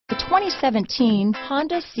2017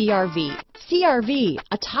 Honda CR-V. CR-V,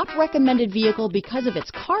 a top recommended vehicle because of its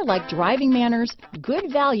car-like driving manners, good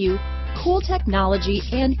value, cool technology,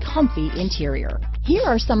 and comfy interior. Here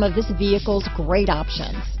are some of this vehicle's great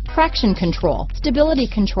options: traction control, stability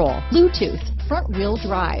control, Bluetooth, front wheel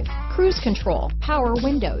drive, cruise control, power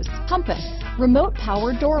windows, compass, remote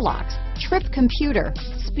power door locks, trip computer,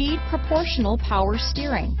 speed proportional power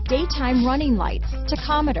steering, daytime running lights,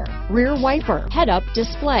 tachometer, rear wiper, head-up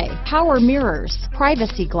display, power mirrors,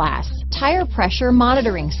 privacy glass, tire pressure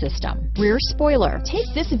monitoring system, rear spoiler.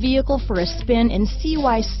 Take this vehicle for a spin and see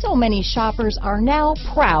why so many shoppers are now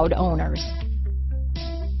proud owners.